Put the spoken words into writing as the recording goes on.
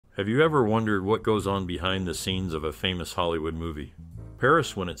Have you ever wondered what goes on behind the scenes of a famous Hollywood movie?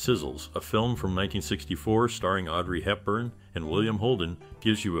 Paris When It Sizzles, a film from 1964 starring Audrey Hepburn and William Holden,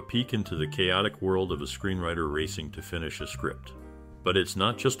 gives you a peek into the chaotic world of a screenwriter racing to finish a script. But it's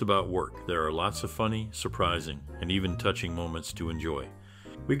not just about work. There are lots of funny, surprising, and even touching moments to enjoy.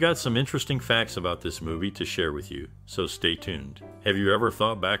 We've got some interesting facts about this movie to share with you, so stay tuned. Have you ever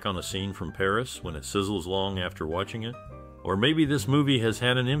thought back on a scene from Paris when it sizzles long after watching it? Or maybe this movie has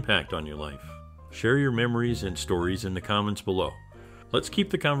had an impact on your life. Share your memories and stories in the comments below. Let's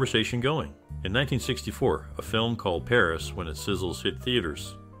keep the conversation going. In 1964, a film called Paris When It Sizzles hit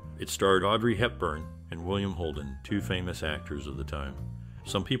theaters. It starred Audrey Hepburn and William Holden, two famous actors of the time.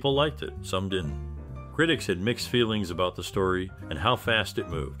 Some people liked it, some didn't. Critics had mixed feelings about the story and how fast it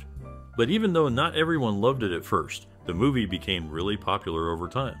moved. But even though not everyone loved it at first, the movie became really popular over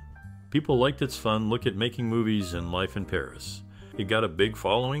time. People liked its fun look at making movies and life in Paris. It got a big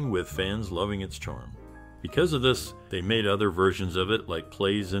following, with fans loving its charm. Because of this, they made other versions of it, like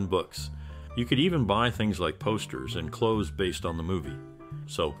plays and books. You could even buy things like posters and clothes based on the movie.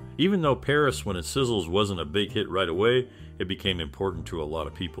 So, even though Paris When It Sizzles wasn't a big hit right away, it became important to a lot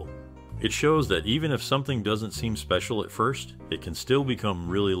of people. It shows that even if something doesn't seem special at first, it can still become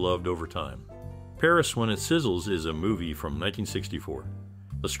really loved over time. Paris When It Sizzles is a movie from 1964.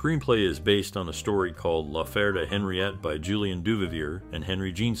 The screenplay is based on a story called L'Affaire de Henriette by Julien Duvivier and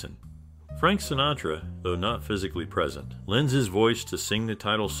Henry Jeanson. Frank Sinatra, though not physically present, lends his voice to sing the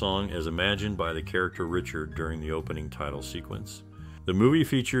title song as imagined by the character Richard during the opening title sequence. The movie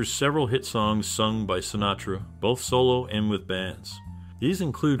features several hit songs sung by Sinatra, both solo and with bands. These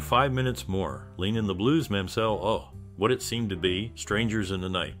include 5 Minutes More, Lean in the Blues, Mamselle, Oh, What It Seemed to Be, Strangers in the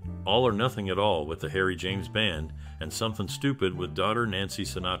Night, All or Nothing at All with the Harry James Band, and Something Stupid with daughter Nancy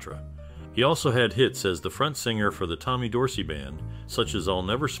Sinatra. He also had hits as the front singer for the Tommy Dorsey Band, such as I'll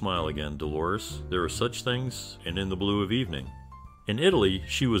Never Smile Again, Dolores, There Are Such Things, and In the Blue of Evening. In Italy,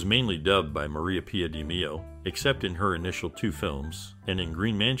 she was mainly dubbed by Maria Pia Di Meo, except in her initial 2 films, and in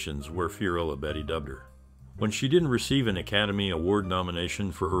Green Mansions, where Fiorulla Betty dubbed her. When she didn't receive an Academy Award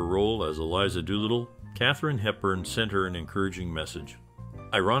nomination for her role as Eliza Doolittle, Katharine Hepburn sent her an encouraging message.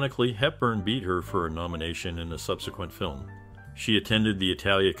 Ironically, Hepburn beat her for a nomination in a subsequent film. She attended the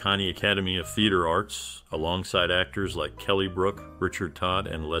Italiacani Academy of Theatre Arts alongside actors like Kelly Brook, Richard Todd,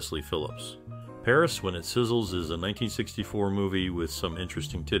 and Leslie Phillips. Paris When It Sizzles is a 1964 movie with some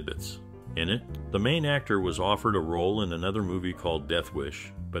interesting tidbits. In it, the main actor was offered a role in another movie called Death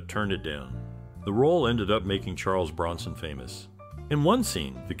Wish, but turned it down. The role ended up making Charles Bronson famous. In one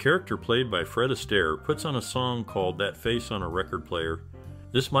scene, the character played by Fred Astaire puts on a song called That Face on a Record Player.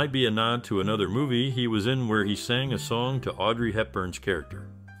 This might be a nod to another movie he was in where he sang a song to Audrey Hepburn's character.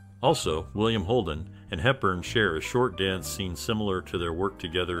 Also, William Holden and Hepburn share a short dance scene similar to their work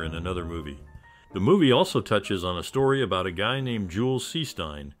together in another movie. The movie also touches on a story about a guy named Jules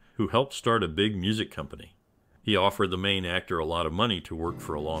Seestein who helped start a big music company. He offered the main actor a lot of money to work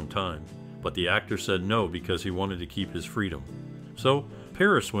for a long time, but the actor said no because he wanted to keep his freedom. So,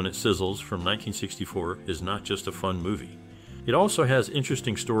 Paris When It Sizzles from 1964 is not just a fun movie. It also has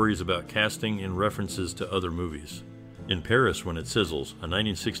interesting stories about casting and references to other movies. In Paris When It Sizzles, a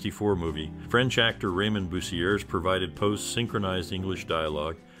 1964 movie, French actor Raymond Bussières provided post-synchronized English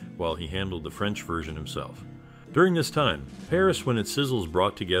dialogue while he handled the French version himself. During this time, Paris When It Sizzles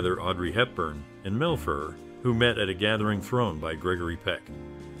brought together Audrey Hepburn and Mel Ferrer, who met at a gathering thrown by Gregory Peck.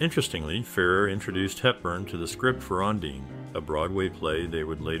 Interestingly, Ferrer introduced Hepburn to the script for Ondine, a Broadway play they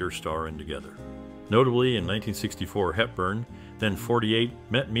would later star in together. Notably, in 1964, Hepburn, then 48,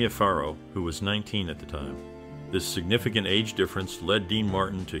 met Mia Farrow, who was 19 at the time. This significant age difference led Dean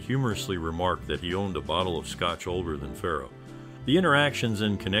Martin to humorously remark that he owned a bottle of scotch older than Farrow. The interactions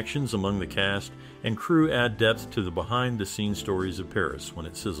and connections among the cast and crew add depth to the behind-the-scenes stories of Paris When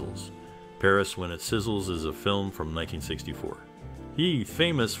It Sizzles. Paris When It Sizzles is a film from 1964. He,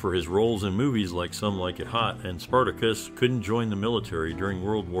 famous for his roles in movies like Some Like It Hot and Spartacus, couldn't join the military during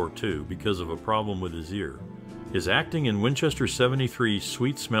World War II because of a problem with his ear. His acting in Winchester 73's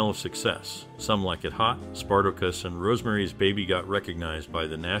Sweet Smell of Success, Some Like It Hot, Spartacus, and Rosemary's Baby got recognized by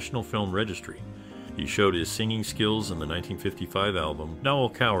the National Film Registry. He showed his singing skills in the 1955 album Noel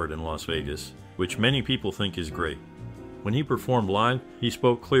Coward in Las Vegas, which many people think is great. When he performed live, he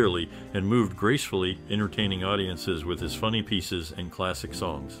spoke clearly and moved gracefully, entertaining audiences with his funny pieces and classic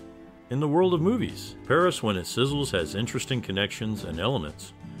songs. In the world of movies, Paris When It Sizzles has interesting connections and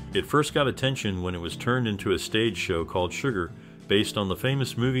elements. It first got attention when it was turned into a stage show called Sugar, based on the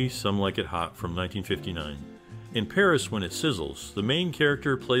famous movie Some Like It Hot from 1959. In Paris When It Sizzles, the main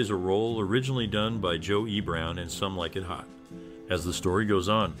character plays a role originally done by Joe E. Brown in Some Like It Hot. As the story goes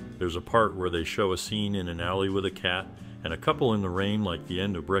on, there's a part where they show a scene in an alley with a cat and a couple in the rain like the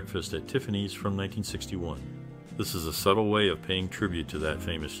end of Breakfast at Tiffany's from 1961. This is a subtle way of paying tribute to that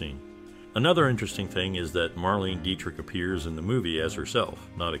famous scene. Another interesting thing is that Marlene Dietrich appears in the movie as herself,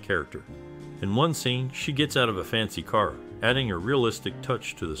 not a character. In one scene, she gets out of a fancy car, adding a realistic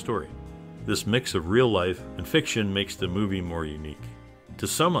touch to the story. This mix of real life and fiction makes the movie more unique. To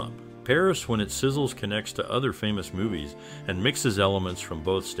sum up, Paris When It Sizzles connects to other famous movies and mixes elements from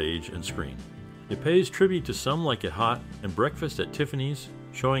both stage and screen. It pays tribute to some like It Hot and Breakfast at Tiffany's,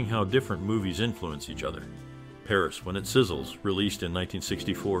 showing how different movies influence each other. Paris When It Sizzles, released in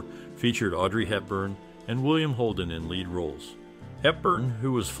 1964, featured Audrey Hepburn and William Holden in lead roles. Hepburn,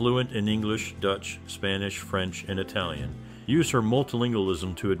 who was fluent in English, Dutch, Spanish, French, and Italian, used her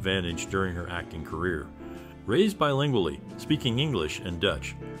multilingualism to advantage during her acting career. Raised bilingually, speaking English and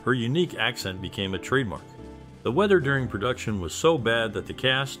Dutch, her unique accent became a trademark. The weather during production was so bad that the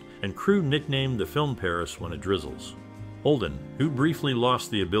cast and crew nicknamed the film Paris When It Drizzles. Holden, who briefly lost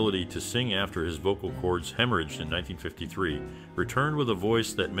the ability to sing after his vocal cords hemorrhaged in 1953, returned with a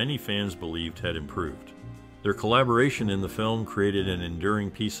voice that many fans believed had improved. Their collaboration in the film created an enduring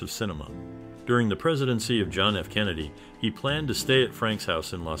piece of cinema. During the presidency of John F. Kennedy, he planned to stay at Frank's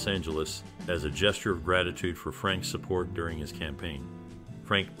house in Los Angeles as a gesture of gratitude for Frank's support during his campaign.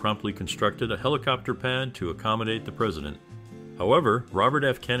 Frank promptly constructed a helicopter pad to accommodate the president. However, Robert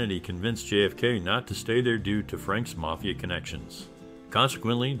F. Kennedy convinced JFK not to stay there due to Frank's mafia connections.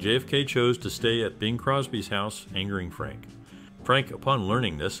 Consequently, JFK chose to stay at Bing Crosby's house, angering Frank. Frank, upon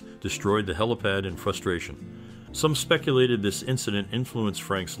learning this, destroyed the helipad in frustration. Some speculated this incident influenced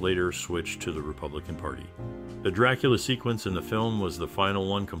Frank's later switch to the Republican Party. The Dracula sequence in the film was the final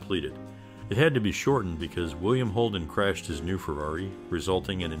one completed. It had to be shortened because William Holden crashed his new Ferrari,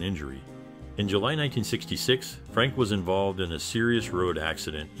 resulting in an injury. In July 1966, Frank was involved in a serious road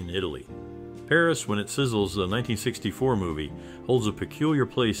accident in Italy. Paris When It Sizzles, the 1964 movie, holds a peculiar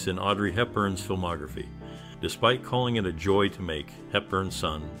place in Audrey Hepburn's filmography. Despite calling it a joy to make, Hepburn's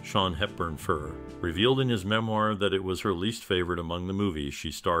son, Sean Hepburn Ferrer, revealed in his memoir that it was her least favorite among the movies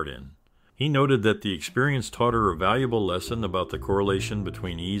she starred in. He noted that the experience taught her a valuable lesson about the correlation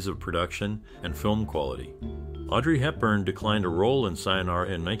between ease of production and film quality. Audrey Hepburn declined a role in Sayonara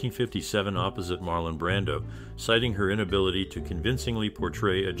in 1957 opposite Marlon Brando, citing her inability to convincingly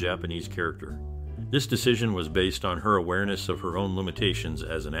portray a Japanese character. This decision was based on her awareness of her own limitations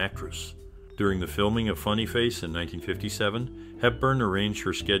as an actress. During the filming of Funny Face in 1957, Hepburn arranged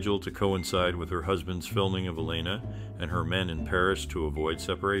her schedule to coincide with her husband's filming of Elena and Her Men in Paris to avoid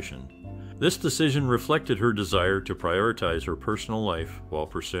separation. This decision reflected her desire to prioritize her personal life while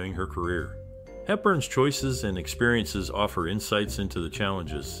pursuing her career. Hepburn's choices and experiences offer insights into the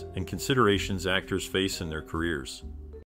challenges and considerations actors face in their careers.